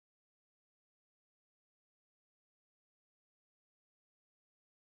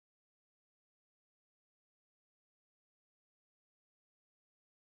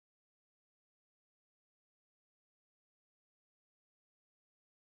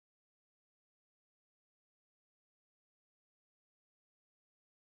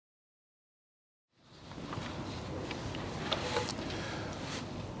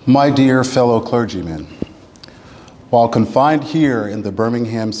My dear fellow clergymen, while confined here in the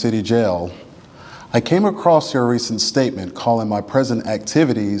Birmingham City Jail, I came across your recent statement calling my present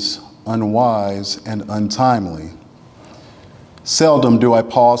activities unwise and untimely. Seldom do I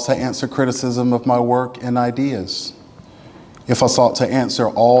pause to answer criticism of my work and ideas. If I sought to answer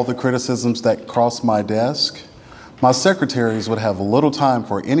all the criticisms that cross my desk, my secretaries would have little time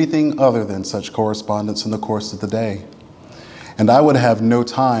for anything other than such correspondence in the course of the day, and I would have no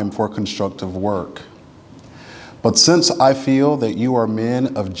time for constructive work. But since I feel that you are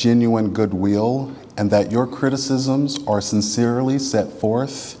men of genuine goodwill and that your criticisms are sincerely set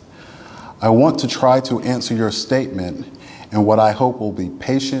forth, I want to try to answer your statement in what I hope will be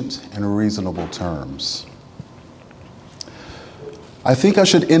patient and reasonable terms. I think I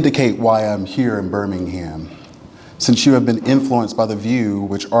should indicate why I'm here in Birmingham, since you have been influenced by the view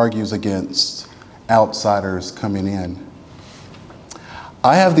which argues against outsiders coming in.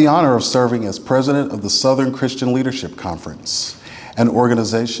 I have the honor of serving as president of the Southern Christian Leadership Conference, an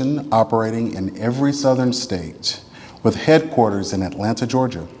organization operating in every southern state with headquarters in Atlanta,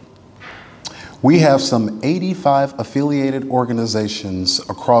 Georgia. We have some 85 affiliated organizations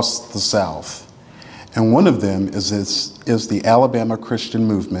across the South, and one of them is the Alabama Christian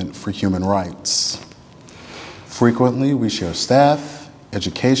Movement for Human Rights. Frequently, we share staff,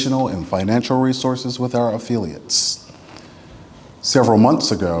 educational, and financial resources with our affiliates. Several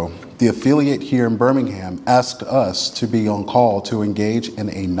months ago, the affiliate here in Birmingham asked us to be on call to engage in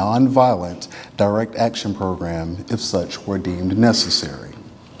a nonviolent direct action program if such were deemed necessary.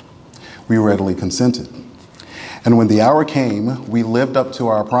 We readily consented. And when the hour came, we lived up to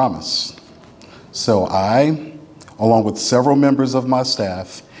our promise. So I, along with several members of my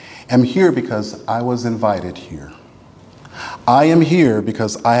staff, am here because I was invited here. I am here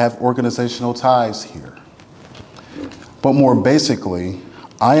because I have organizational ties here. But more basically,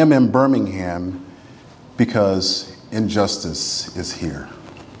 I am in Birmingham because injustice is here.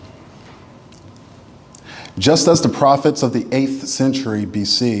 Just as the prophets of the 8th century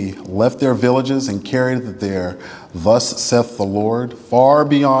BC left their villages and carried their "Thus saith the Lord" far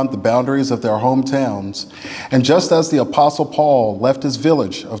beyond the boundaries of their hometowns, and just as the Apostle Paul left his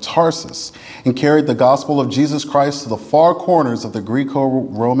village of Tarsus and carried the gospel of Jesus Christ to the far corners of the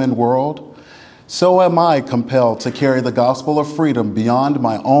Greco-Roman world, so am I compelled to carry the gospel of freedom beyond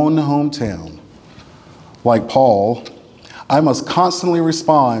my own hometown. Like Paul, I must constantly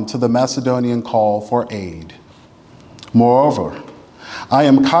respond to the Macedonian call for aid. Moreover, I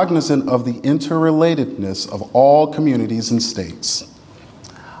am cognizant of the interrelatedness of all communities and states.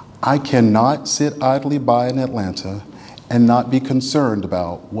 I cannot sit idly by in Atlanta and not be concerned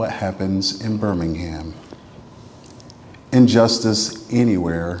about what happens in Birmingham. Injustice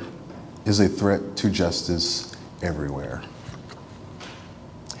anywhere is a threat to justice everywhere.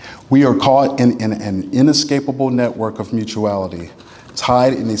 We are caught in an inescapable network of mutuality,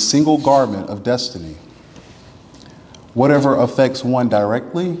 tied in a single garment of destiny. Whatever affects one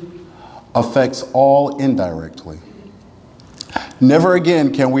directly affects all indirectly. Never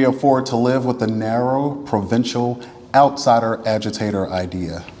again can we afford to live with the narrow, provincial, outsider agitator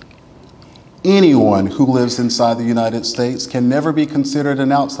idea. Anyone who lives inside the United States can never be considered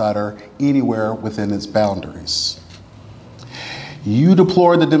an outsider anywhere within its boundaries. You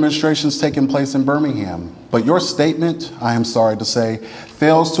deplore the demonstrations taking place in Birmingham, but your statement, I am sorry to say,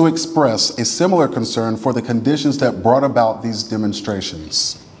 fails to express a similar concern for the conditions that brought about these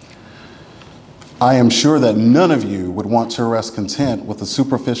demonstrations. I am sure that none of you would want to rest content with the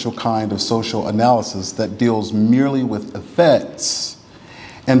superficial kind of social analysis that deals merely with effects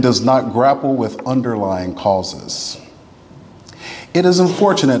and does not grapple with underlying causes. It is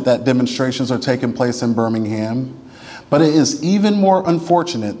unfortunate that demonstrations are taking place in Birmingham, but it is even more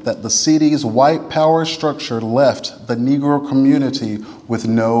unfortunate that the city's white power structure left the Negro community with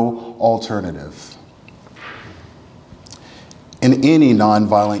no alternative. In any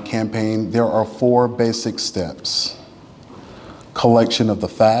nonviolent campaign, there are 4 basic steps: collection of the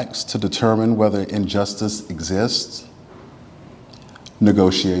facts to determine whether injustice exists,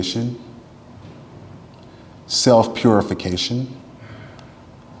 negotiation, self-purification,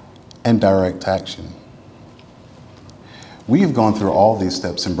 and direct action. We've gone through all these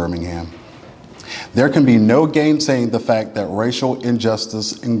steps in Birmingham. There can be no gainsaying the fact that racial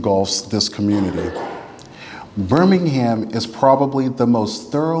injustice engulfs this community. Birmingham is probably the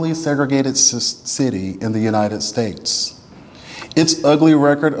most thoroughly segregated city in the United States. Its ugly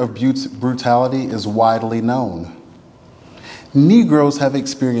record of brutality is widely known. Negroes have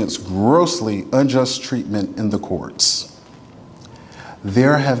experienced grossly unjust treatment in the courts.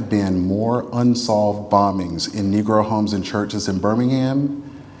 There have been more unsolved bombings in Negro homes and churches in Birmingham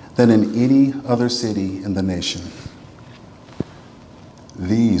than in any other city in the nation.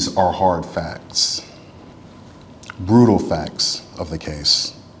 These are hard facts, brutal facts of the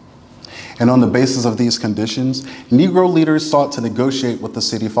case. And on the basis of these conditions, Negro leaders sought to negotiate with the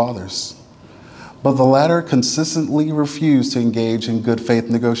city fathers. But the latter consistently refused to engage in good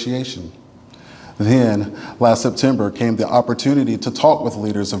faith negotiation. Then, last September, came the opportunity to talk with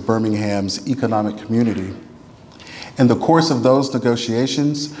leaders of Birmingham's economic community. In the course of those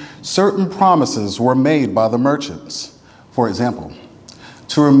negotiations, certain promises were made by the merchants. For example,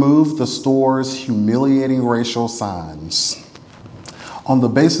 to remove the store's humiliating racial signs. On the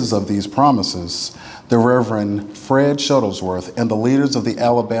basis of these promises, the Reverend Fred Shuttlesworth and the leaders of the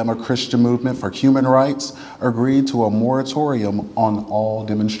Alabama Christian Movement for Human Rights agreed to a moratorium on all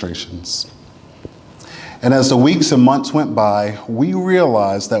demonstrations. And as the weeks and months went by, we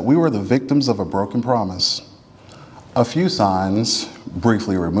realized that we were the victims of a broken promise. A few signs,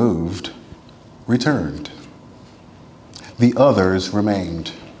 briefly removed, returned. The others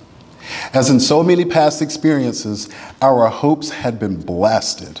remained. As in so many past experiences, our hopes had been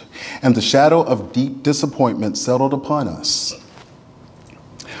blasted, and the shadow of deep disappointment settled upon us.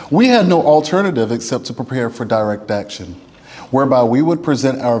 We had no alternative except to prepare for direct action, whereby we would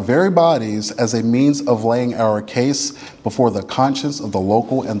present our very bodies as a means of laying our case before the conscience of the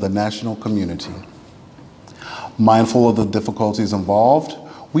local and the national community. Mindful of the difficulties involved,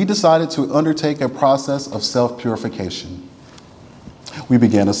 we decided to undertake a process of self-purification. We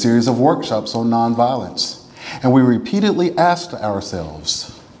began a series of workshops on nonviolence, and we repeatedly asked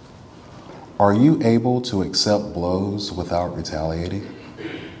ourselves, are you able to accept blows without retaliating?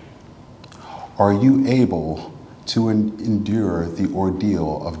 Are you able to endure the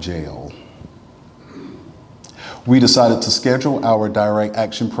ordeal of jail? We decided to schedule our direct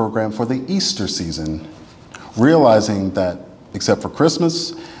action program for the Easter season, realizing that, except for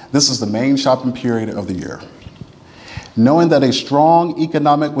Christmas, this is the main shopping period of the year. Knowing that a strong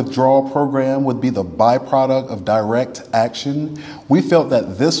economic withdrawal program would be the byproduct of direct action, we felt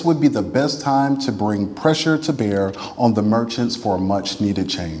that this would be the best time to bring pressure to bear on the merchants for a much-needed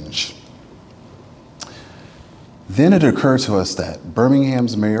change. Then it occurred to us that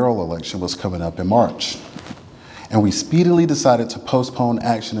Birmingham's mayoral election was coming up in March, and we speedily decided to postpone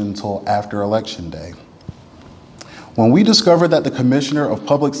action until after Election Day. When we discovered that the Commissioner of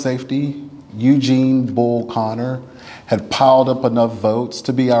Public Safety, Eugene Bull Connor, had piled up enough votes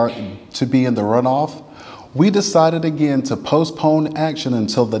to be in the runoff, we decided again to postpone action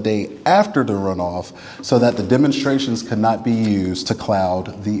until the day after the runoff so that the demonstrations could not be used to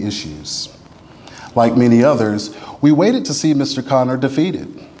cloud the issues. Like many others, we waited to see Mr. Connor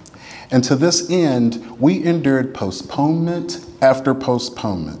defeated. And to this end, we endured postponement after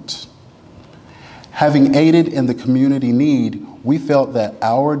postponement. Having aided in the community need, we felt that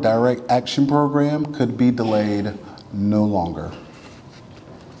our direct action program could be delayed no longer.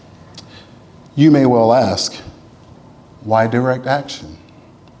 You may well ask, why direct action?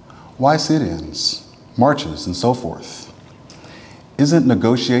 Why sit-ins, marches, and so forth? Isn't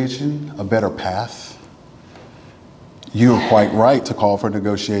negotiation a better path? You are quite right to call for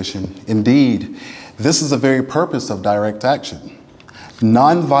negotiation. Indeed, this is the very purpose of direct action.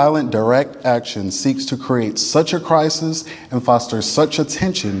 Nonviolent direct action seeks to create such a crisis and foster such a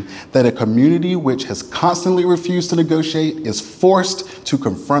tension that a community which has constantly refused to negotiate is forced to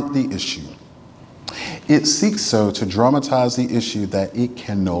confront the issue. It seeks so to dramatize the issue that it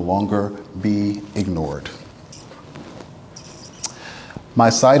can no longer be ignored.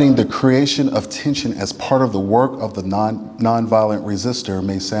 My citing the creation of tension as part of the work of the nonviolent resistor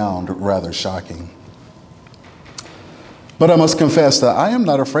may sound rather shocking. But I must confess that I am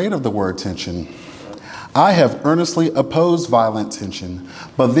not afraid of the word tension. I have earnestly opposed violent tension,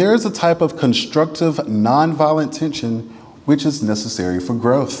 but there is a type of constructive nonviolent tension which is necessary for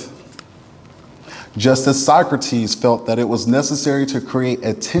growth. Just as Socrates felt that it was necessary to create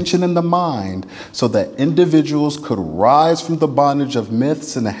a tension in the mind so that individuals could rise from the bondage of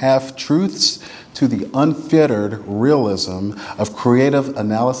myths and half-truths to the unfettered realism of creative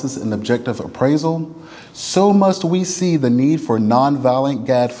analysis and objective appraisal, so must we see the need for nonviolent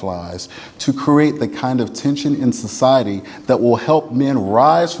gadflies to create the kind of tension in society that will help men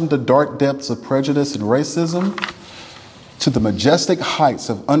rise from the dark depths of prejudice and racism to the majestic heights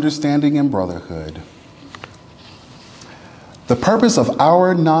of understanding and brotherhood. The purpose of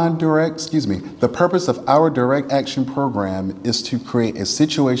our direct action program is to create a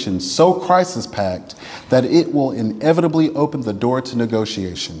situation so crisis-packed that it will inevitably open the door to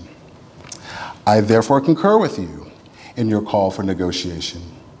negotiation. I therefore concur with you in your call for negotiation.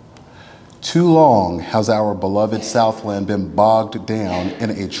 Too long has our beloved Southland been bogged down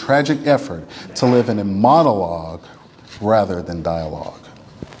in a tragic effort to live in a monologue rather than dialogue.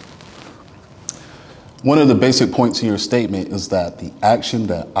 One of the basic points in your statement is that the action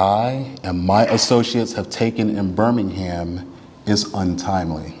that I and my associates have taken in Birmingham is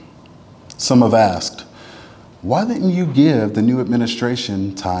untimely. Some have asked, why didn't you give the new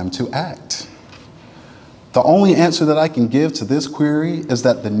administration time to act? The only answer that I can give to this query is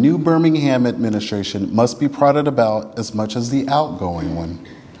that the new Birmingham administration must be prodded about as much as the outgoing one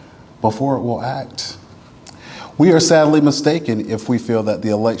before it will act. We are sadly mistaken if we feel that the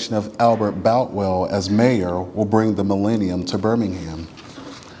election of Albert Boutwell as mayor will bring the millennium to Birmingham.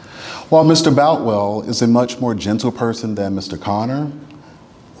 While Mr. Boutwell is a much more gentle person than Mr. Connor,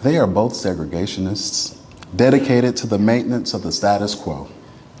 they are both segregationists, dedicated to the maintenance of the status quo.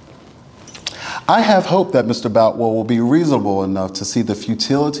 I have hope that Mr. Boutwell will be reasonable enough to see the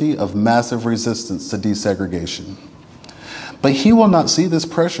futility of massive resistance to desegregation. But he will not see this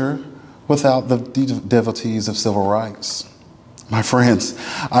pressure without the devotees of civil rights. My friends,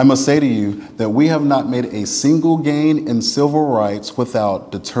 I must say to you that we have not made a single gain in civil rights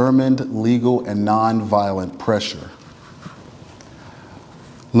without determined, legal, and nonviolent pressure.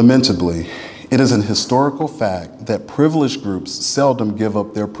 Lamentably, it is an historical fact that privileged groups seldom give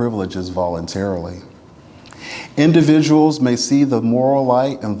up their privileges voluntarily. Individuals may see the moral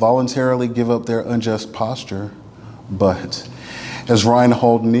light and voluntarily give up their unjust posture, but as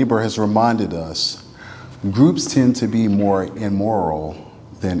Reinhold Niebuhr has reminded us, groups tend to be more immoral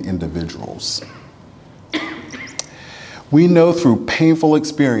than individuals. We know through painful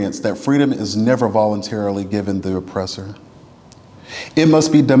experience that freedom is never voluntarily given the oppressor. It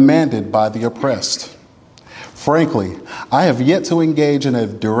must be demanded by the oppressed. Frankly, I have yet to engage in a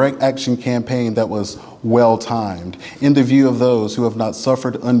direct action campaign that was well-timed in the view of those who have not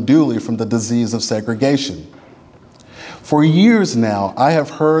suffered unduly from the disease of segregation. For years now, I have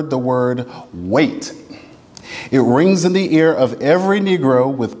heard the word wait. It rings in the ear of every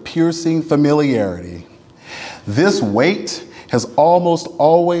Negro with piercing familiarity. This wait has almost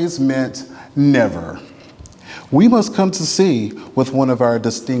always meant never. We must come to see with one of our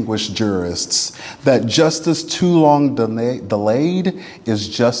distinguished jurists that justice too long delayed is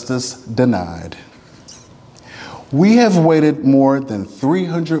justice denied. We have waited more than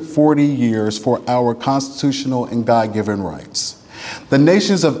 340 years for our constitutional and God-given rights. The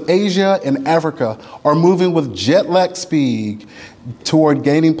nations of Asia and Africa are moving with jet-lag speed toward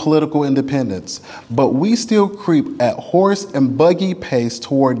gaining political independence, but we still creep at horse and buggy pace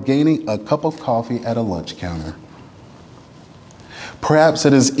toward gaining a cup of coffee at a lunch counter. Perhaps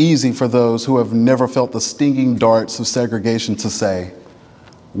it is easy for those who have never felt the stinging darts of segregation to say,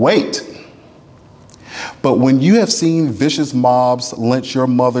 wait. But when you have seen vicious mobs lynch your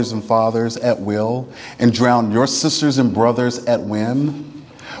mothers and fathers at will and drown your sisters and brothers at whim,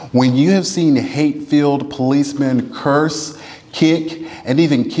 when you have seen hate-filled policemen curse, kick, and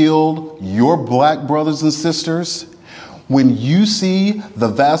even kill your black brothers and sisters, when you see the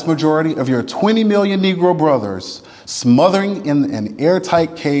vast majority of your 20 million Negro brothers smothering in an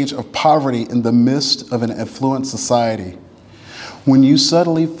airtight cage of poverty in the midst of an affluent society, when you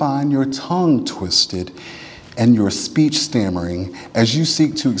suddenly find your tongue twisted and your speech stammering as you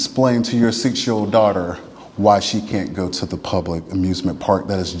seek to explain to your 6-year-old daughter why she can't go to the public amusement park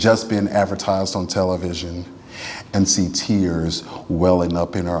that has just been advertised on television, and see tears welling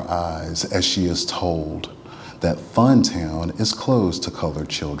up in her eyes as she is told that Funtown is closed to colored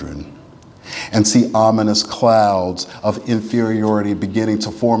children, and see ominous clouds of inferiority beginning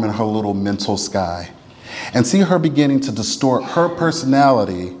to form in her little mental sky, and see her beginning to distort her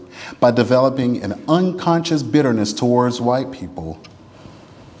personality by developing an unconscious bitterness towards white people.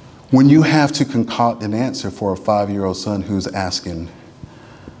 When you have to concoct an answer for a 5-year-old son who's asking,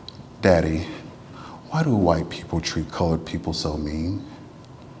 Daddy, why do white people treat colored people so mean?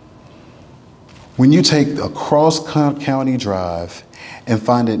 When you take a cross-county drive and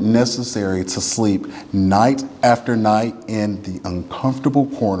find it necessary to sleep night after night in the uncomfortable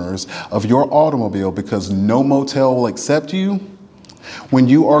corners of your automobile because no motel will accept you, when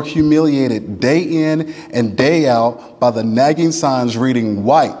you are humiliated day in and day out by the nagging signs reading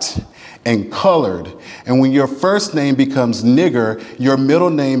white and colored, and when your first name becomes nigger, your middle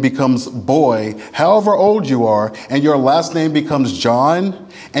name becomes boy, however old you are, and your last name becomes John,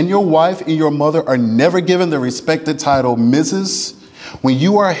 and your wife and your mother are never given the respected title Mrs., when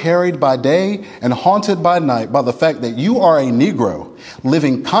you are harried by day and haunted by night by the fact that you are a Negro,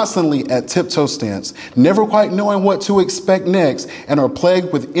 living constantly at tiptoe stance, never quite knowing what to expect next, and are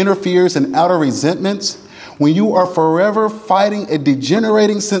plagued with inner fears and outer resentments, when you are forever fighting a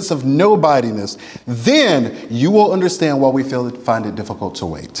degenerating sense of nobodiness, then you will understand why we find it difficult to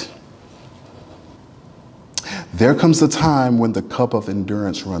wait. There comes a time when the cup of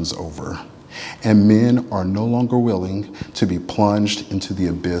endurance runs over, and men are no longer willing to be plunged into the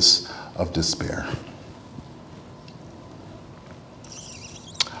abyss of despair.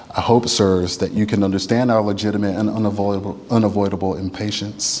 I hope, sirs, that you can understand our legitimate and unavoidable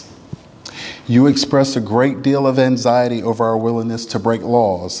impatience. You expressed a great deal of anxiety over our willingness to break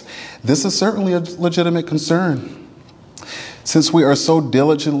laws. This is certainly a legitimate concern. Since we are so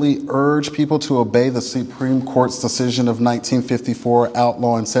diligently urge people to obey the Supreme Court's decision of 1954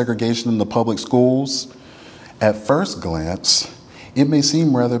 outlawing segregation in the public schools, at first glance, it may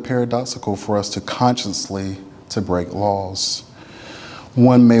seem rather paradoxical for us to consciously to break laws.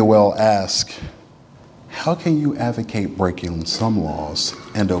 One may well ask, how can you advocate breaking some laws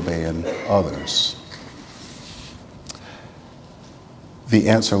and obeying others? The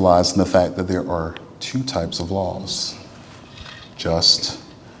answer lies in the fact that there are two types of laws, just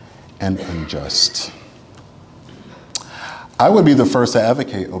and unjust. I would be the first to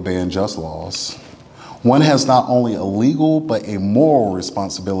advocate obeying just laws. One has not only a legal but a moral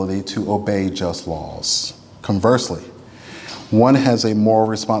responsibility to obey just laws. Conversely, one has a moral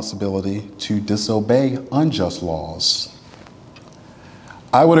responsibility to disobey unjust laws.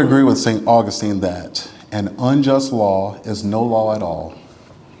 I would agree with St. Augustine that an unjust law is no law at all.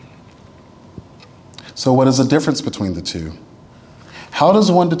 So what is the difference between the two? How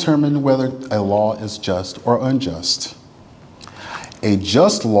does one determine whether a law is just or unjust? A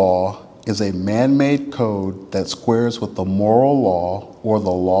just law is a man-made code that squares with the moral law or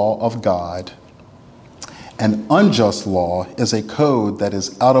the law of God. An unjust law is a code that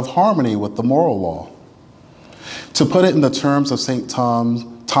is out of harmony with the moral law. To put it in the terms of St.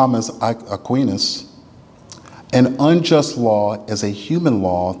 Thomas Aquinas, an unjust law is a human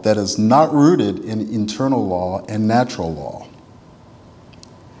law that is not rooted in eternal law and natural law.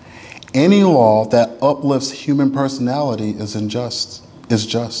 Any law that uplifts human personality is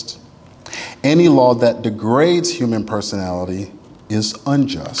just. Any law that degrades human personality is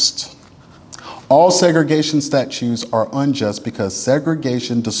unjust. All segregation statutes are unjust because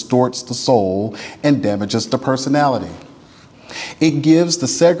segregation distorts the soul and damages the personality. It gives the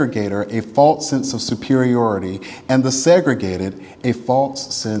segregator a false sense of superiority and the segregated a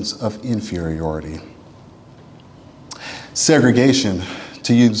false sense of inferiority. Segregation,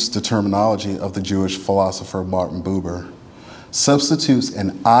 to use the terminology of the Jewish philosopher Martin Buber, substitutes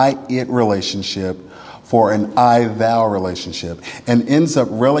an I-it relationship for an I-thou relationship and ends up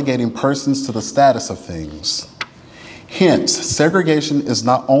relegating persons to the status of things. Hence, segregation is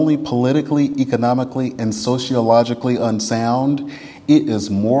not only politically, economically, and sociologically unsound, it is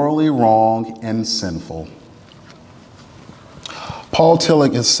morally wrong and sinful. Paul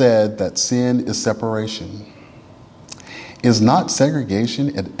Tillich has said that sin is separation. Is not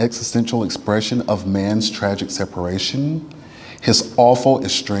segregation an existential expression of man's tragic separation? His awful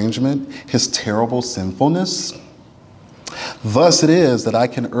estrangement, his terrible sinfulness? Thus it is that I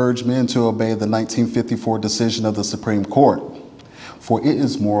can urge men to obey the 1954 decision of the Supreme Court, for it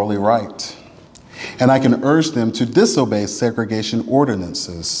is morally right. And I can urge them to disobey segregation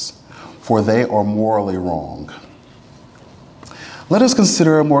ordinances, for they are morally wrong. Let us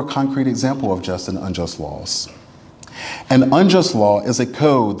consider a more concrete example of just and unjust laws. An unjust law is a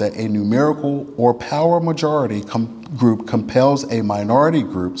code that a numerical or power majority group compels a minority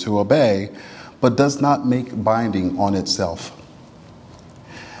group to obey, but does not make binding on itself.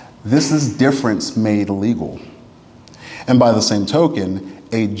 This is difference made legal. And by the same token,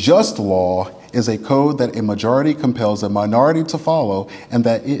 a just law is a code that a majority compels a minority to follow and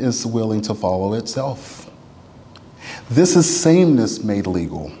that it is willing to follow itself. This is sameness made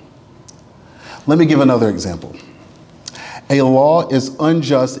legal. Let me give another example. A law is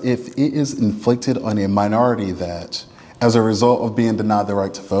unjust if it is inflicted on a minority that, as a result of being denied the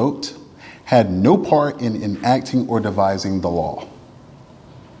right to vote, had no part in enacting or devising the law.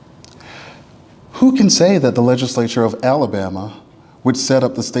 Who can say that the legislature of Alabama, which set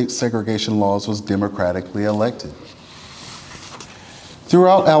up the state segregation laws, was democratically elected?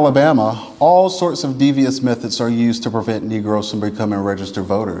 Throughout Alabama, all sorts of devious methods are used to prevent Negroes from becoming registered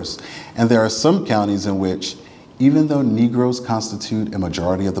voters, and there are some counties in which, even though Negroes constitute a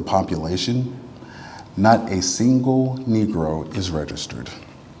majority of the population, not a single Negro is registered.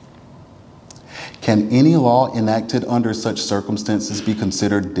 Can any law enacted under such circumstances be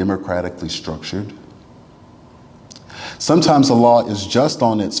considered democratically structured? Sometimes a law is just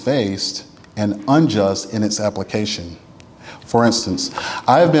on its face and unjust in its application. For instance,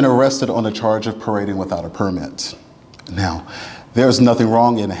 I have been arrested on a charge of parading without a permit. Now, there's nothing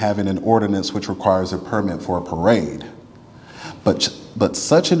wrong in having an ordinance which requires a permit for a parade. But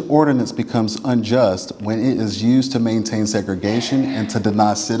such an ordinance becomes unjust when it is used to maintain segregation and to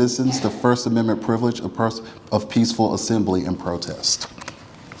deny citizens the First Amendment privilege of peaceful assembly and protest.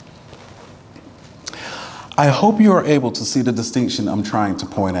 I hope you are able to see the distinction I'm trying to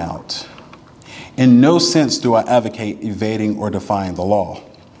point out. In no sense do I advocate evading or defying the law,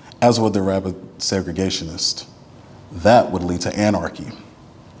 as would the rabid segregationist. That would lead to anarchy.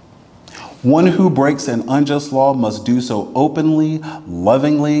 One who breaks an unjust law must do so openly,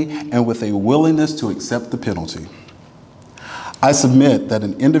 lovingly, and with a willingness to accept the penalty. I submit that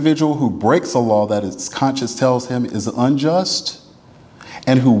an individual who breaks a law that his conscience tells him is unjust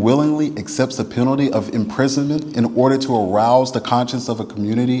and who willingly accepts the penalty of imprisonment in order to arouse the conscience of a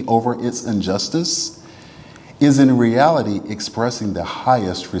community over its injustice is in reality expressing the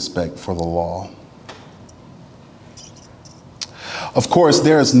highest respect for the law. Of course,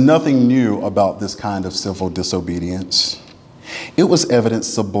 there is nothing new about this kind of civil disobedience. It was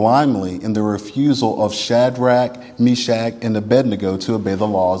evidenced sublimely in the refusal of Shadrach, Meshach, and Abednego to obey the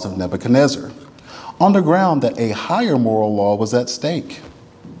laws of Nebuchadnezzar, on the ground that a higher moral law was at stake.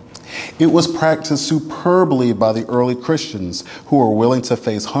 It was practiced superbly by the early Christians who were willing to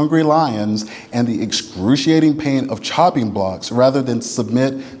face hungry lions and the excruciating pain of chopping blocks rather than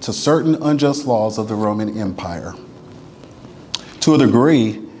submit to certain unjust laws of the Roman Empire. To a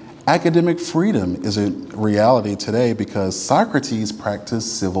degree, academic freedom is a reality today because Socrates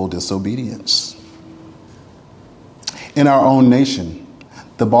practiced civil disobedience. In our own nation,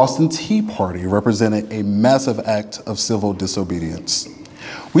 the Boston Tea Party represented a massive act of civil disobedience.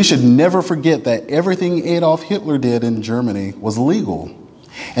 We should never forget that everything Adolf Hitler did in Germany was legal,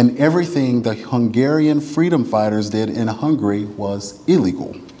 and everything the Hungarian freedom fighters did in Hungary was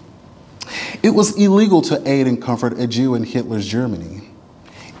illegal. It was illegal to aid and comfort a Jew in Hitler's Germany.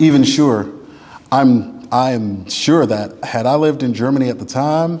 I am sure that had I lived in Germany at the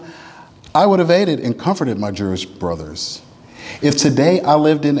time, I would have aided and comforted my Jewish brothers. If today I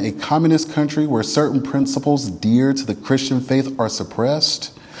lived in a communist country where certain principles dear to the Christian faith are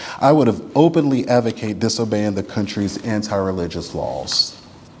suppressed, I would have openly advocated disobeying the country's anti-religious laws.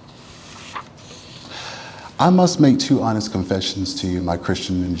 I must make two honest confessions to you, my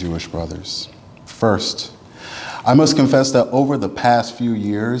Christian and Jewish brothers. First, I must confess that over the past few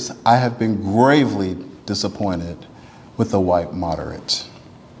years, I have been gravely disappointed with the white moderate.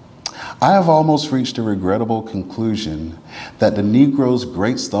 I have almost reached a regrettable conclusion that the Negro's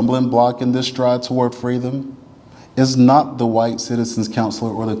great stumbling block in this stride toward freedom is not the white Citizens Council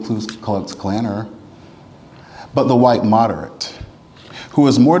or the Ku Klux Klaner, but the white moderate, who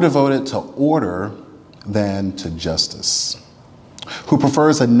is more devoted to order than to justice, who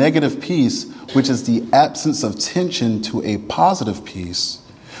prefers a negative peace, which is the absence of tension, to a positive peace,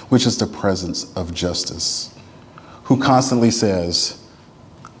 which is the presence of justice, who constantly says,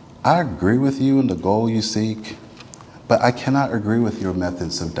 I agree with you in the goal you seek, but I cannot agree with your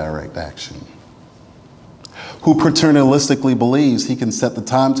methods of direct action. Who paternalistically believes he can set the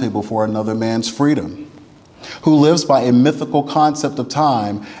timetable for another man's freedom. Who lives by a mythical concept of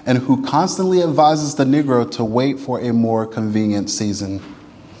time and who constantly advises the Negro to wait for a more convenient season.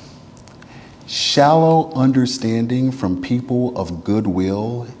 Shallow understanding from people of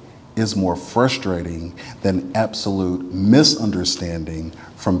goodwill is more frustrating than absolute misunderstanding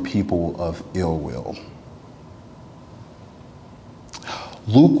from people of ill will.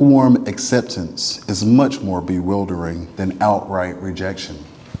 Lukewarm acceptance is much more bewildering than outright rejection.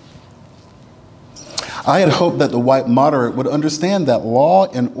 I had hoped that the white moderate would understand that law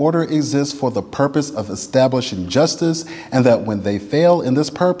and order exist for the purpose of establishing justice, and that when they fail in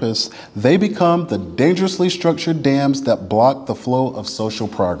this purpose, they become the dangerously structured dams that block the flow of social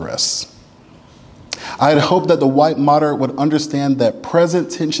progress. I had hoped that the white moderate would understand that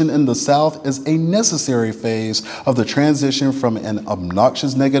present tension in the South is a necessary phase of the transition from an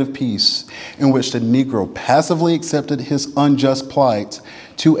obnoxious negative peace in which the Negro passively accepted his unjust plight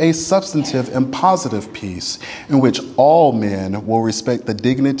to a substantive and positive peace in which all men will respect the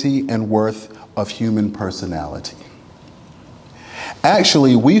dignity and worth of human personality.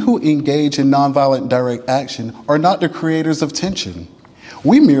 Actually, we who engage in nonviolent direct action are not the creators of tension.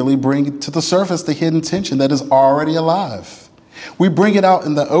 We merely bring to the surface the hidden tension that is already alive. We bring it out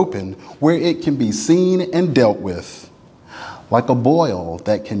in the open where it can be seen and dealt with. Like a boil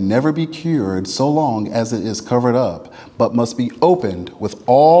that can never be cured so long as it is covered up, but must be opened with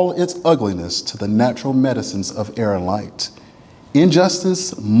all its ugliness to the natural medicines of air and light.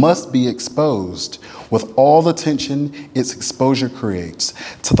 Injustice must be exposed with all the tension its exposure creates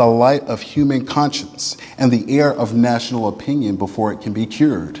to the light of human conscience and the air of national opinion before it can be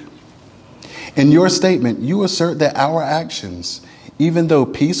cured. In your statement, you assert that our actions, even though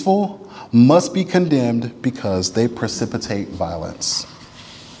peaceful, must be condemned because they precipitate violence.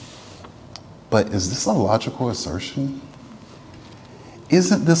 But is this a logical assertion?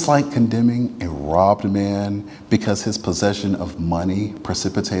 Isn't this like condemning a robbed man because his possession of money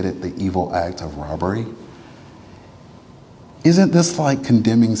precipitated the evil act of robbery? Isn't this like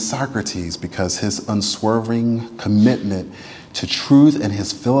condemning Socrates because his unswerving commitment to truth and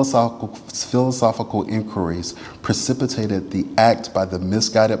his philosophical inquiries precipitated the act by the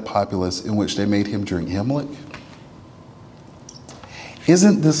misguided populace in which they made him drink Hemlock?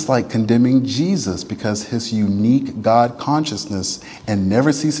 Isn't this like condemning Jesus because his unique God consciousness and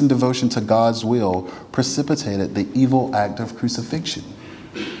never ceasing devotion to God's will precipitated the evil act of crucifixion?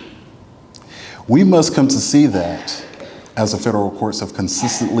 We must come to see that, as the federal courts have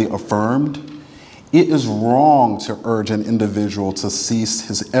consistently affirmed, it is wrong to urge an individual to cease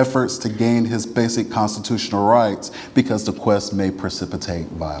his efforts to gain his basic constitutional rights because the quest may precipitate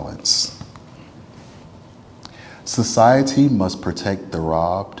violence. Society must protect the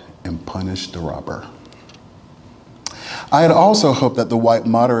robbed and punish the robber. I had also hoped that the white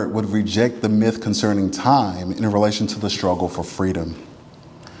moderate would reject the myth concerning time in relation to the struggle for freedom.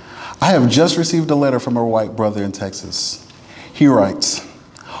 I have just received a letter from a white brother in Texas. He writes,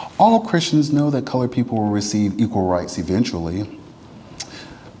 "All Christians know that colored people will receive equal rights eventually.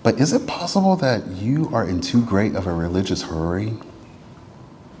 But is it possible that you are in too great of a religious hurry?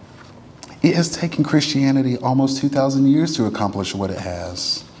 It has taken Christianity almost 2,000 years to accomplish what it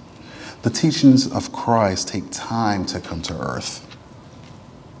has. The teachings of Christ take time to come to earth."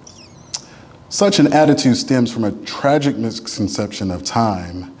 Such an attitude stems from a tragic misconception of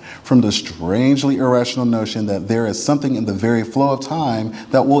time, from the strangely irrational notion that there is something in the very flow of time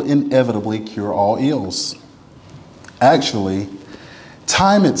that will inevitably cure all ills. Actually,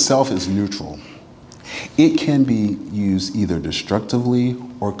 time itself is neutral. It can be used either destructively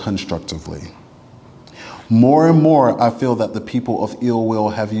or constructively. More and more, I feel that the people of ill will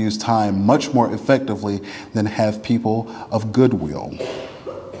have used time much more effectively than have people of goodwill.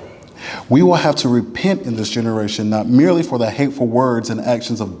 We will have to repent in this generation, not merely for the hateful words and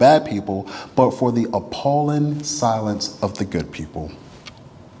actions of bad people, but for the appalling silence of the good people.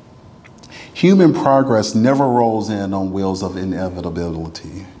 Human progress never rolls in on wheels of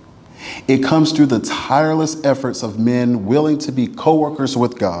inevitability. It comes through the tireless efforts of men willing to be co-workers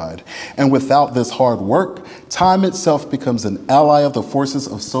with God. And without this hard work, time itself becomes an ally of the forces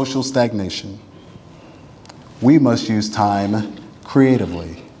of social stagnation. We must use time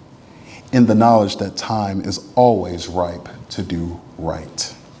creatively, in the knowledge that time is always ripe to do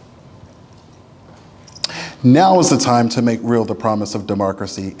right. Now is the time to make real the promise of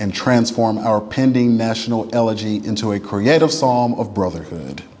democracy and transform our pending national elegy into a creative psalm of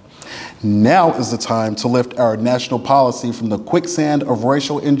brotherhood. Now is the time to lift our national policy from the quicksand of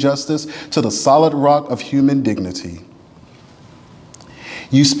racial injustice to the solid rock of human dignity.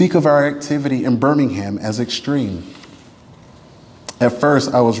 You speak of our activity in Birmingham as extreme. At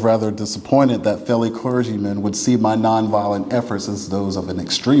first, I was rather disappointed that fellow clergymen would see my nonviolent efforts as those of an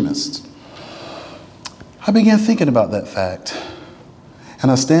extremist. I began thinking about that fact, and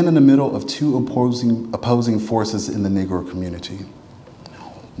I stand in the middle of two opposing forces in the Negro community.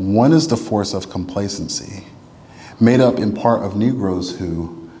 One is the force of complacency, made up in part of Negroes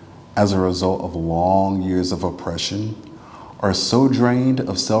who, as a result of long years of oppression, are so drained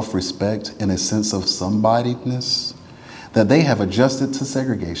of self-respect and a sense of somebodyness that they have adjusted to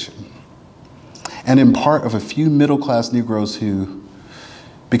segregation. And in part of a few middle-class Negroes who,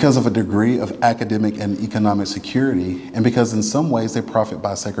 because of a degree of academic and economic security, and because in some ways they profit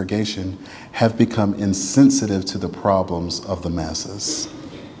by segregation, have become insensitive to the problems of the masses.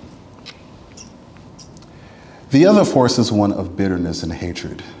 The other force is one of bitterness and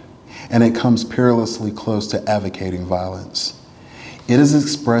hatred, and it comes perilously close to advocating violence. It is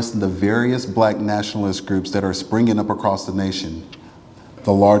expressed in the various black nationalist groups that are springing up across the nation,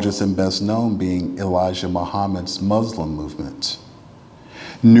 the largest and best known being Elijah Muhammad's Muslim movement.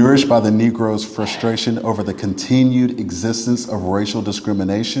 Nourished by the Negro's frustration over the continued existence of racial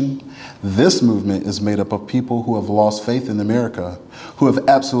discrimination, this movement is made up of people who have lost faith in America, who have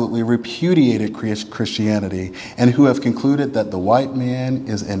absolutely repudiated Christianity, and who have concluded that the white man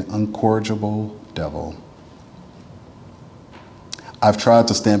is an incorrigible devil. I've tried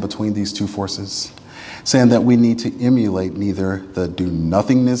to stand between these two forces, saying that we need to emulate neither the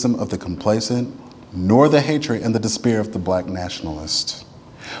do-nothingism of the complacent nor the hatred and the despair of the black nationalist.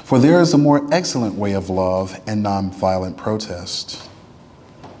 For there is a more excellent way of love and nonviolent protest.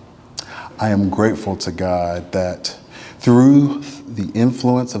 I am grateful to God that through the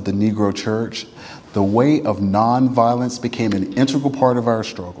influence of the Negro Church, the way of nonviolence became an integral part of our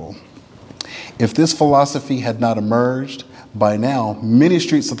struggle. If this philosophy had not emerged, by now, many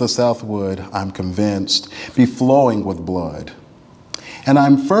streets of the South would, I'm convinced, be flowing with blood. And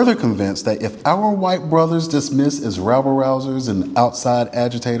I'm further convinced that if our white brothers dismiss as rabble-rousers and outside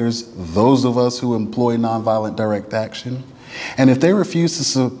agitators those of us who employ nonviolent direct action, and if they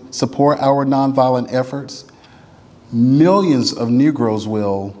refuse to support our nonviolent efforts, millions of Negroes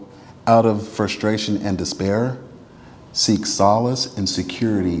will, out of frustration and despair, seek solace and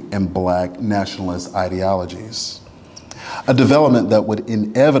security in black nationalist ideologies, a development that would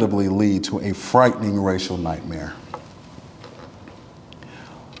inevitably lead to a frightening racial nightmare.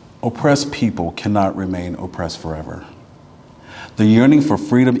 Oppressed people cannot remain oppressed forever. The yearning for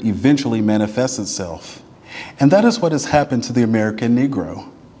freedom eventually manifests itself, and that is what has happened to the American Negro.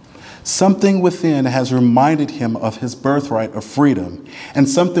 Something within has reminded him of his birthright of freedom, and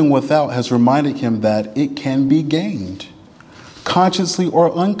something without has reminded him that it can be gained, consciously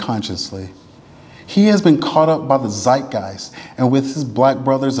or unconsciously. He has been caught up by the zeitgeist, and with his black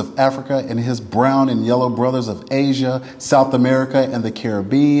brothers of Africa and his brown and yellow brothers of Asia, South America, and the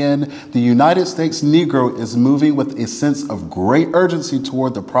Caribbean, the United States Negro is moving with a sense of great urgency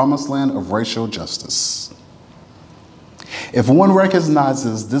toward the promised land of racial justice. If one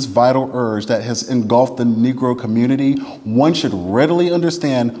recognizes this vital urge that has engulfed the Negro community, one should readily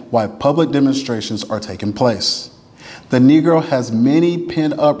understand why public demonstrations are taking place. The Negro has many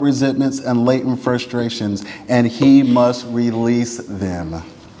pent-up resentments and latent frustrations, and he must release them.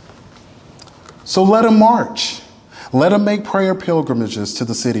 So let him march. Let him make prayer pilgrimages to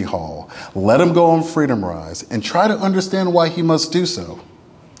the City Hall. Let him go on Freedom Rise and try to understand why he must do so.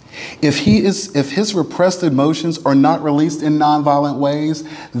 If his repressed emotions are not released in nonviolent ways,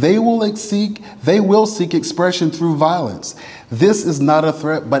 they will seek expression through violence. This is not a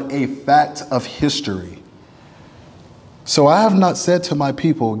threat, but a fact of history. So I have not said to my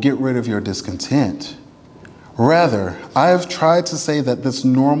people, get rid of your discontent. Rather, I have tried to say that this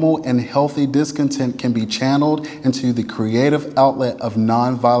normal and healthy discontent can be channeled into the creative outlet of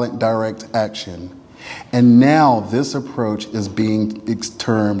nonviolent direct action. And now this approach is being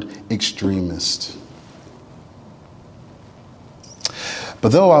termed extremist.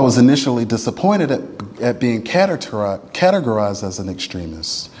 But though I was initially disappointed at being categorized as an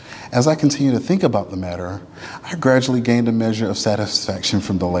extremist, as I continue to think about the matter, I gradually gained a measure of satisfaction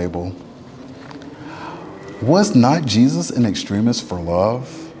from the label. Was not Jesus an extremist for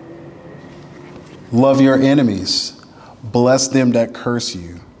love? Love your enemies, bless them that curse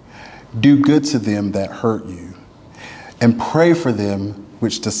you, do good to them that hurt you, and pray for them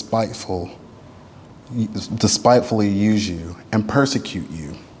which despitefully use you and persecute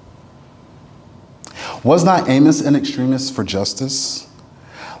you. Was not Amos an extremist for justice?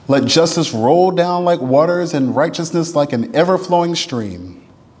 Let justice roll down like waters and righteousness like an ever-flowing stream.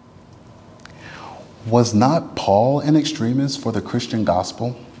 Was not Paul an extremist for the Christian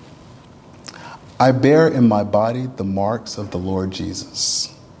gospel? I bear in my body the marks of the Lord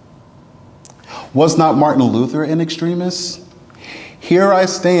Jesus. Was not Martin Luther an extremist? Here I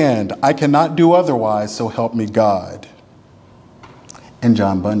stand, I cannot do otherwise, so help me God. And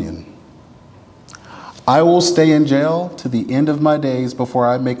John Bunyan. I will stay in jail to the end of my days before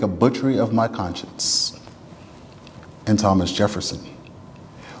I make a butchery of my conscience. And Thomas Jefferson.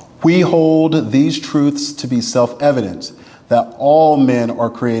 We hold these truths to be self-evident, that all men are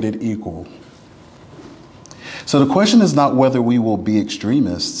created equal. So the question is not whether we will be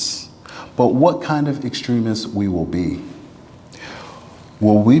extremists, but what kind of extremists we will be.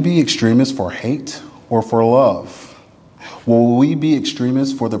 Will we be extremists for hate or for love? Will we be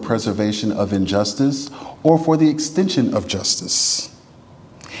extremists for the preservation of injustice or for the extension of justice?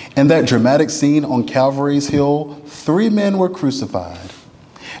 In that dramatic scene on Calvary's Hill, 3 men were crucified.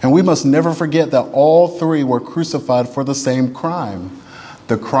 And we must never forget that all 3 were crucified for the same crime,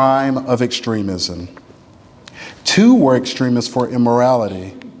 the crime of extremism. 2 were extremists for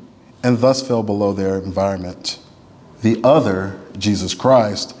immorality and thus fell below their environment. The other, Jesus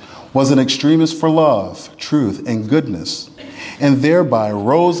Christ, was an extremist for love, truth, and goodness, and thereby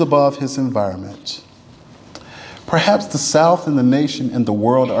rose above his environment. Perhaps the South and the nation and the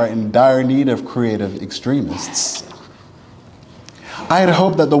world are in dire need of creative extremists. I had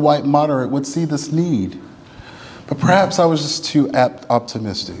hoped that the white moderate would see this need, but perhaps I was just too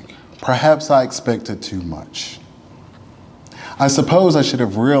optimistic. Perhaps I expected too much. I suppose I should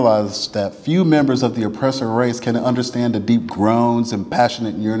have realized that few members of the oppressor race can understand the deep groans and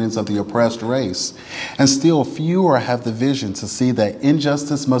passionate yearnings of the oppressed race, and still fewer have the vision to see that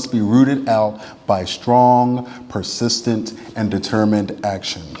injustice must be rooted out by strong, persistent, and determined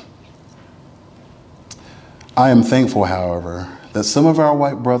action. I am thankful, however, that some of our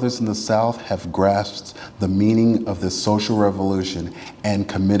white brothers in the South have grasped the meaning of this social revolution and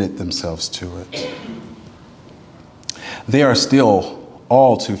committed themselves to it. They are still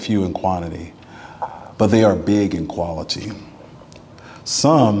all too few in quantity, but they are big in quality.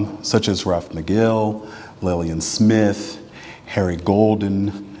 Some, such as Ralph McGill, Lillian Smith, Harry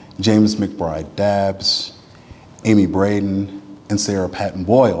Golden, James McBride Dabbs, Amy Braden, and Sarah Patton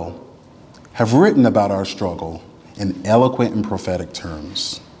Boyle, have written about our struggle in eloquent and prophetic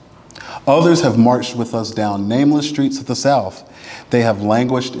terms. Others have marched with us down nameless streets of the South. They have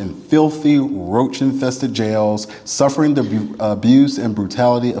languished in filthy, roach-infested jails, suffering the abuse and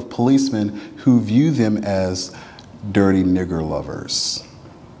brutality of policemen who view them as dirty nigger lovers.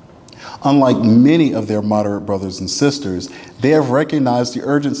 Unlike many of their moderate brothers and sisters, they have recognized the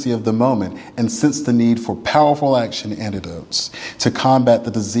urgency of the moment and sensed the need for powerful action antidotes to combat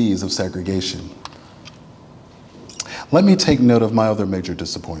the disease of segregation. Let me take note of my other major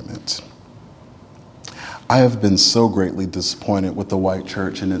disappointment. I have been so greatly disappointed with the white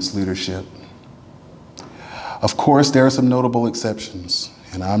church and its leadership. Of course, there are some notable exceptions,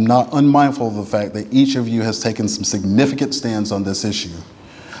 and I'm not unmindful of the fact that each of you has taken some significant stands on this issue.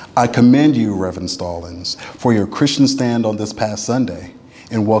 I commend you, Reverend Stallings, for your Christian stand on this past Sunday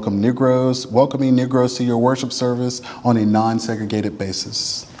in welcoming Negroes to your worship service on a non-segregated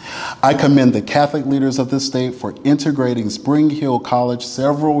basis. I commend the Catholic leaders of this state for integrating Spring Hill College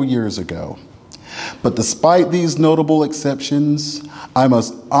several years ago. But despite these notable exceptions, I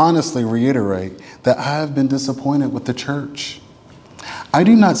must honestly reiterate that I have been disappointed with the church. I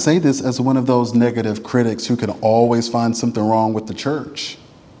do not say this as one of those negative critics who can always find something wrong with the church.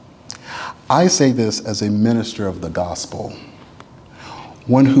 I say this as a minister of the gospel,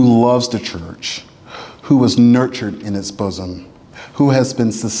 one who loves the church, who was nurtured in its bosom, who has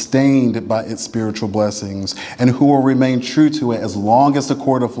been sustained by its spiritual blessings, and who will remain true to it as long as the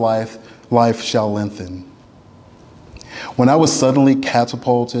cord of life shall lengthen. When I was suddenly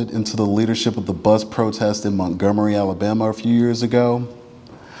catapulted into the leadership of the bus protest in Montgomery, Alabama a few years ago,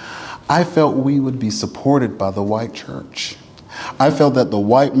 I felt we would be supported by the white church. I felt that the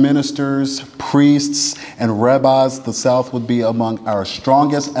white ministers, priests, and rabbis of the South would be among our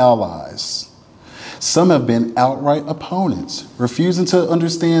strongest allies. Some have been outright opponents, refusing to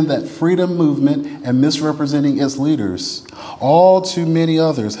understand that freedom movement and misrepresenting its leaders. All too many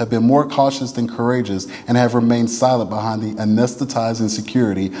others have been more cautious than courageous and have remained silent behind the anesthetizing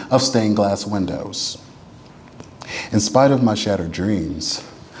security of stained glass windows. In spite of my shattered dreams,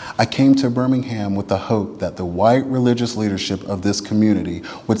 I came to Birmingham with the hope that the white religious leadership of this community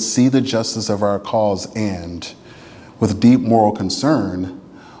would see the justice of our cause and, with deep moral concern,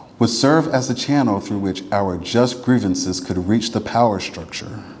 would serve as a channel through which our just grievances could reach the power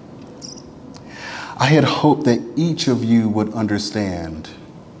structure. I had hoped that each of you would understand.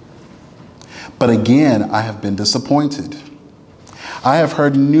 But again, I have been disappointed. I have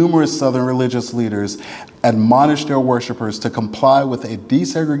heard numerous Southern religious leaders admonish their worshipers to comply with a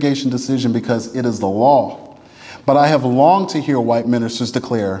desegregation decision because it is the law. But I have longed to hear white ministers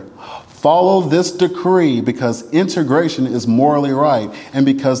declare, "Follow this decree because integration is morally right and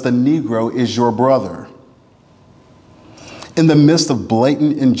because the Negro is your brother." In the midst of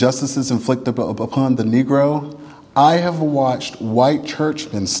blatant injustices inflicted upon the Negro, I have watched white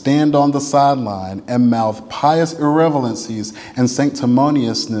churchmen stand on the sideline and mouth pious irrelevancies and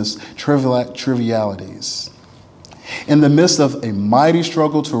sanctimoniousness trivialities. In the midst of a mighty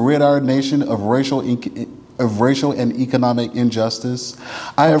struggle to rid our nation of racial and economic injustice,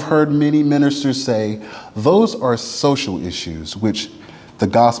 I have heard many ministers say, those are social issues which the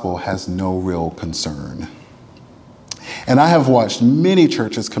gospel has no real concern. And I have watched many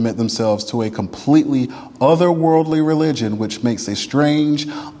churches commit themselves to a completely otherworldly religion which makes a strange,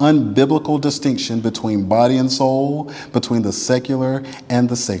 unbiblical distinction between body and soul, between the secular and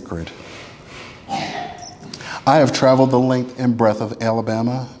the sacred. I have traveled the length and breadth of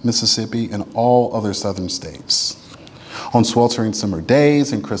Alabama, Mississippi, and all other southern states. On sweltering summer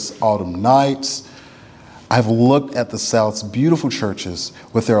days and crisp autumn nights, I've looked at the South's beautiful churches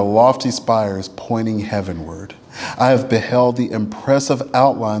with their lofty spires pointing heavenward. I have beheld the impressive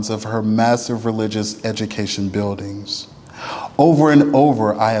outlines of her massive religious education buildings. Over and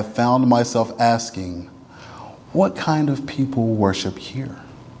over, I have found myself asking, what kind of people worship here?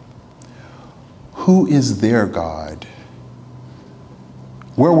 Who is their God?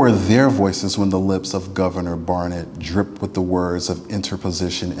 Where were their voices when the lips of Governor Barnett dripped with the words of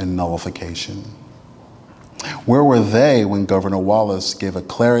interposition and nullification? Where were they when Governor Wallace gave a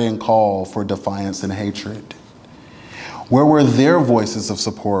clarion call for defiance and hatred? Where were their voices of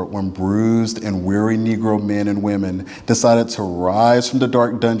support when bruised and weary Negro men and women decided to rise from the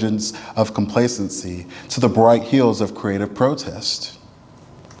dark dungeons of complacency to the bright hills of creative protest?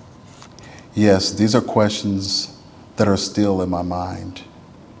 Yes, these are questions that are still in my mind.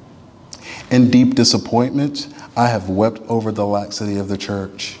 In deep disappointment, I have wept over the laxity of the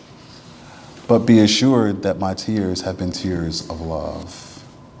church, but be assured that my tears have been tears of love.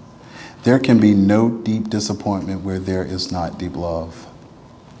 There can be no deep disappointment where there is not deep love.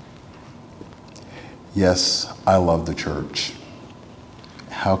 Yes, I love the church.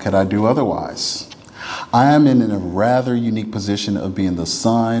 How could I do otherwise? I am in a rather unique position of being the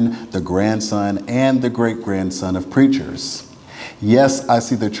son, the grandson, and the great-grandson of preachers. Yes, I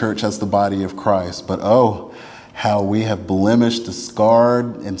see the church as the body of Christ, but oh, how we have blemished,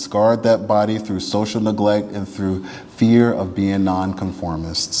 scarred that body through social neglect and through fear of being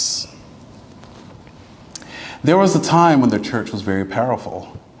nonconformists. There was a time when the church was very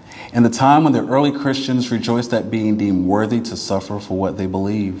powerful, and the time when the early Christians rejoiced at being deemed worthy to suffer for what they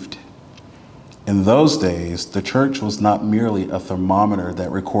believed. In those days, the church was not merely a thermometer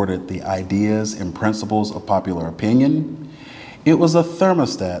that recorded the ideas and principles of popular opinion. It was a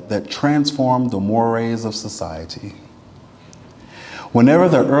thermostat that transformed the mores of society. Whenever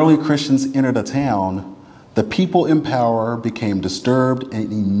the early Christians entered a town, the people in power became disturbed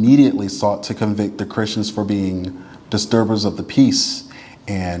and immediately sought to convict the Christians for being disturbers of the peace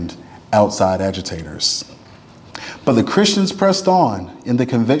and outside agitators. But the Christians pressed on in the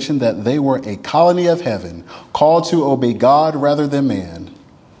conviction that they were a colony of heaven, called to obey God rather than man.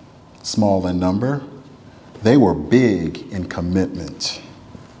 Small in number, they were big in commitment.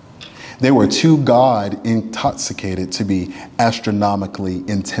 They were too God intoxicated to be astronomically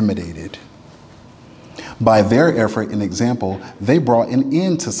intimidated. By their effort and example, they brought an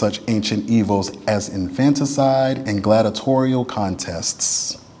end to such ancient evils as infanticide and gladiatorial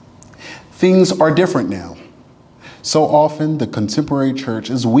contests. Things are different now. So often, the contemporary church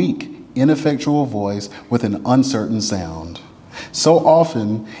is weak, ineffectual voice with an uncertain sound. So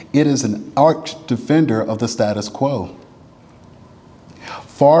often, it is an arch defender of the status quo.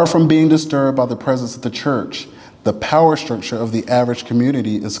 Far from being disturbed by the presence of the church, the power structure of the average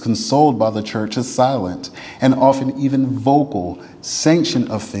community is consoled by the church's silent and often even vocal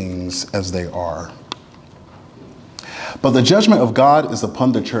sanction of things as they are. But the judgment of God is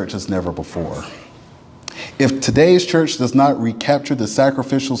upon the church as never before. If today's church does not recapture the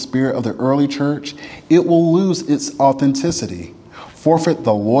sacrificial spirit of the early church, it will lose its authenticity, forfeit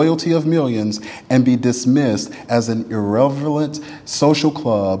the loyalty of millions, and be dismissed as an irrelevant social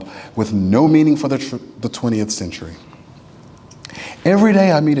club with no meaning for the 20th century. Every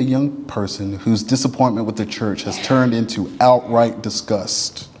day I meet a young person whose disappointment with the church has turned into outright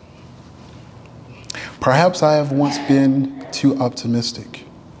disgust. Perhaps I have once been too optimistic.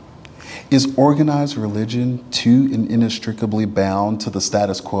 Is organized religion too inextricably bound to the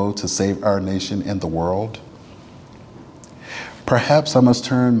status quo to save our nation and the world? Perhaps I must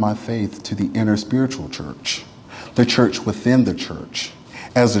turn my faith to the inner spiritual church, the church within the church,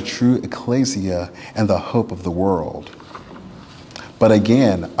 as a true ecclesia and the hope of the world. But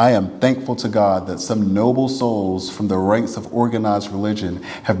again, I am thankful to God that some noble souls from the ranks of organized religion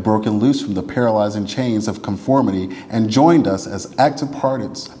have broken loose from the paralyzing chains of conformity and joined us as active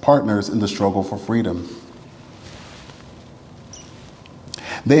partners in the struggle for freedom.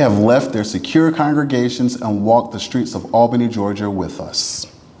 They have left their secure congregations and walked the streets of Albany, Georgia with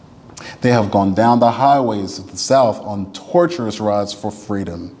us. They have gone down the highways of the South on torturous rides for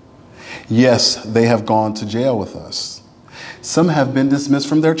freedom. Yes, they have gone to jail with us. Some have been dismissed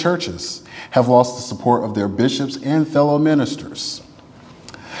from their churches, have lost the support of their bishops and fellow ministers.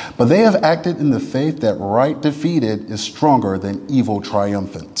 But they have acted in the faith that right defeated is stronger than evil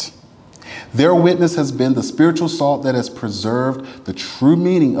triumphant. Their witness has been the spiritual salt that has preserved the true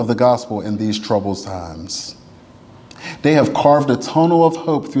meaning of the gospel in these troubled times. They have carved a tunnel of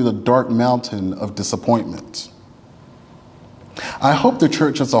hope through the dark mountain of disappointment. I hope the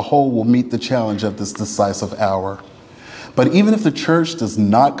church as a whole will meet the challenge of this decisive hour. But even if the church does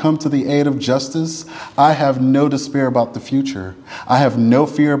not come to the aid of justice, I have no despair about the future. I have no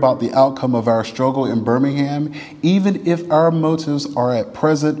fear about the outcome of our struggle in Birmingham, even if our motives are at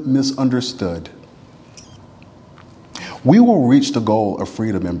present misunderstood. We will reach the goal of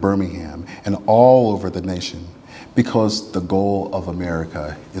freedom in Birmingham and all over the nation, because the goal of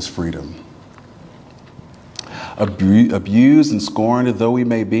America is freedom. Abused and scorned though we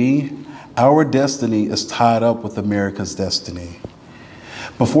may be, our destiny is tied up with America's destiny.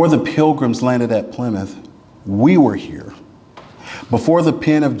 Before the Pilgrims landed at Plymouth, we were here. Before the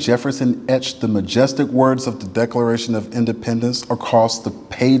pen of Jefferson etched the majestic words of the Declaration of Independence across the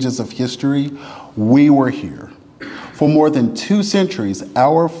pages of history, we were here. For more than 2 centuries,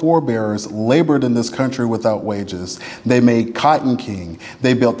 our forebears labored in this country without wages. They made cotton king.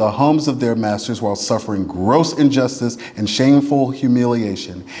 They built the homes of their masters while suffering gross injustice and shameful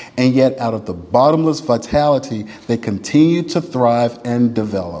humiliation. And yet, out of the bottomless vitality, they continued to thrive and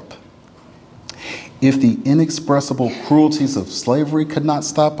develop. If the inexpressible cruelties of slavery could not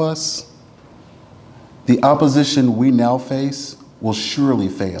stop us, the opposition we now face will surely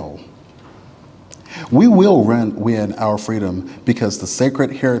fail. We will win our freedom because the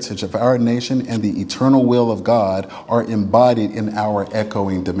sacred heritage of our nation and the eternal will of God are embodied in our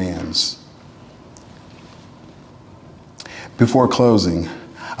echoing demands. Before closing,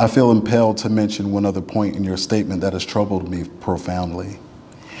 I feel impelled to mention one other point in your statement that has troubled me profoundly.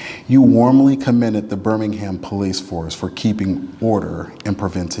 You warmly commended the Birmingham police force for keeping order and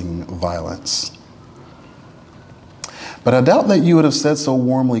preventing violence. But I doubt that you would have said so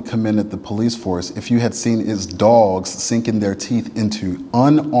warmly commended the police force if you had seen its dogs sinking their teeth into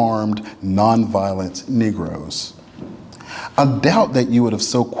unarmed, nonviolent Negroes. I doubt that you would have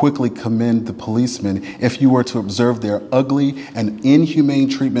so quickly commended the policemen if you were to observe their ugly and inhumane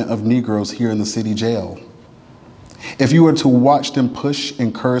treatment of Negroes here in the city jail. If you were to watch them push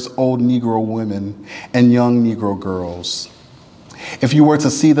and curse old Negro women and young Negro girls. If you were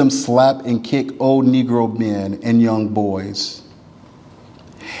to see them slap and kick old Negro men and young boys.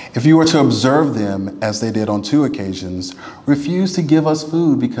 If you were to observe them, as they did on 2 occasions, refuse to give us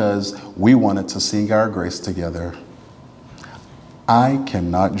food because we wanted to sing our grace together, I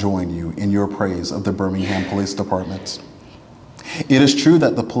cannot join you in your praise of the Birmingham Police Department. It is true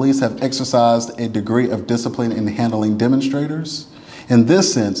that the police have exercised a degree of discipline in handling demonstrators. In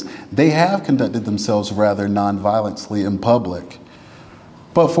this sense, they have conducted themselves rather nonviolently in public.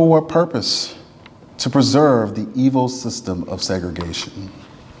 But for what purpose? To preserve the evil system of segregation.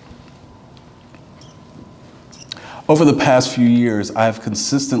 Over the past few years, I have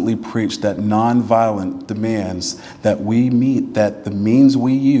consistently preached that nonviolent demands that we meet, that the means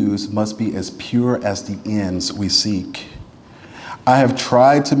we use must be as pure as the ends we seek. I have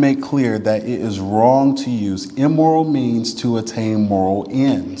tried to make clear that it is wrong to use immoral means to attain moral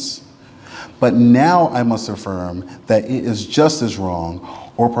ends. But now I must affirm that it is just as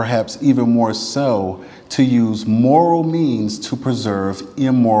wrong, or perhaps even more so, to use moral means to preserve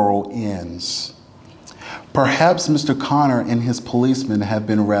immoral ends. Perhaps Mr. Connor and his policemen have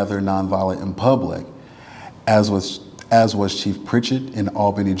been rather nonviolent in public, as was Chief Pritchett in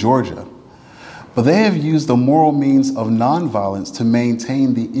Albany, Georgia. But they have used the moral means of nonviolence to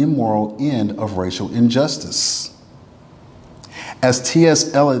maintain the immoral end of racial injustice. As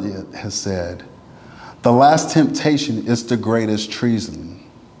T.S. Eliot has said, the last temptation is the greatest treason,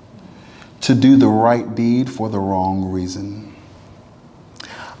 to do the right deed for the wrong reason.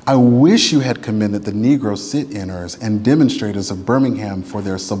 I wish you had commended the Negro sit-inners and demonstrators of Birmingham for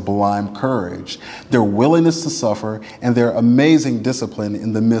their sublime courage, their willingness to suffer, and their amazing discipline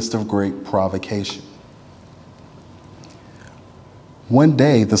in the midst of great provocation. One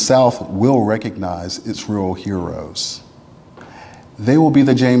day, the South will recognize its real heroes. They will be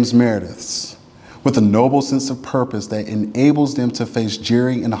the James Merediths, with a noble sense of purpose that enables them to face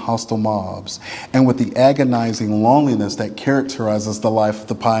jeering and hostile mobs, and with the agonizing loneliness that characterizes the life of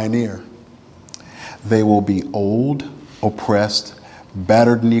the pioneer. They will be old, oppressed,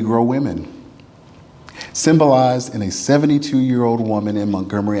 battered Negro women, symbolized in a 72-year-old woman in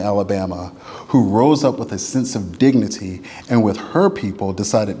Montgomery, Alabama, who rose up with a sense of dignity and with her people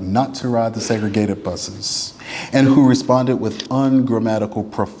decided not to ride the segregated buses, and who responded with ungrammatical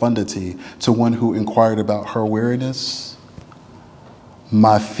profundity to one who inquired about her weariness.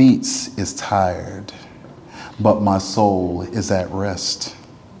 My feet is tired, but my soul is at rest.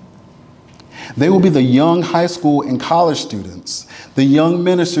 They will be the young high school and college students, the young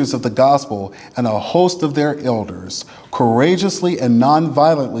ministers of the gospel, and a host of their elders, courageously and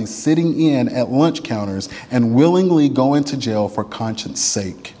nonviolently sitting in at lunch counters and willingly going to jail for conscience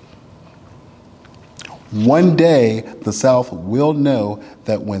sake. One day, the South will know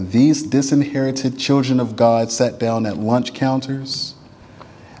that when these disinherited children of God sat down at lunch counters,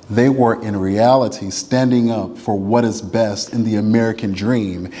 They were in reality standing up for what is best in the American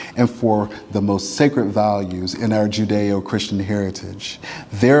dream and for the most sacred values in our Judeo-Christian heritage,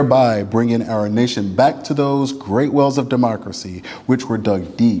 thereby bringing our nation back to those great wells of democracy which were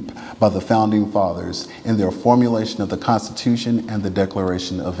dug deep by the Founding Fathers in their formulation of the Constitution and the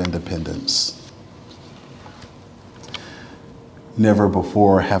Declaration of Independence. Never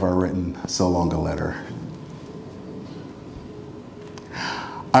before have I written so long a letter.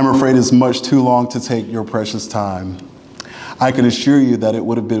 I'm afraid it's much too long to take your precious time. I can assure you that it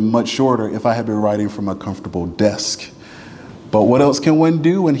would have been much shorter if I had been writing from a comfortable desk. But what else can one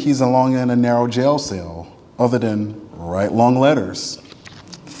do when he's along in a narrow jail cell other than write long letters,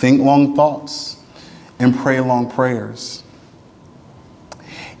 think long thoughts, and pray long prayers?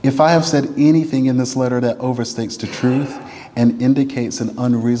 If I have said anything in this letter that overstates the truth and indicates an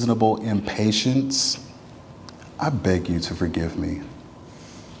unreasonable impatience, I beg you to forgive me.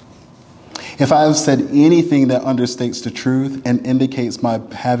 If I have said anything that understates the truth and indicates my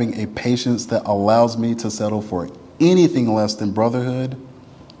having a patience that allows me to settle for anything less than brotherhood,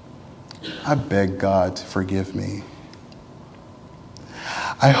 I beg God to forgive me.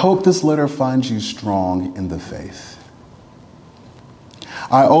 I hope this letter finds you strong in the faith.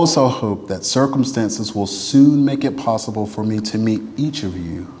 I also hope that circumstances will soon make it possible for me to meet each of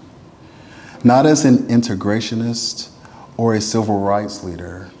you, not as an integrationist or a civil rights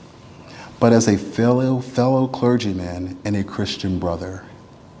leader, but as a fellow clergyman and a Christian brother.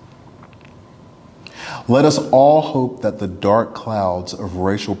 Let us all hope that the dark clouds of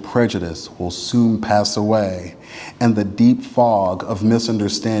racial prejudice will soon pass away and the deep fog of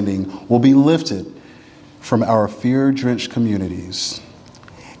misunderstanding will be lifted from our fear-drenched communities.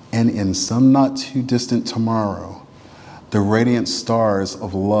 And in some not too distant tomorrow, the radiant stars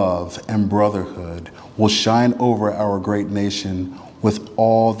of love and brotherhood will shine over our great nation with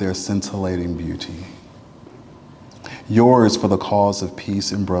all their scintillating beauty. Yours for the cause of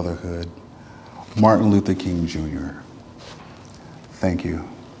peace and brotherhood, Martin Luther King Jr. Thank you.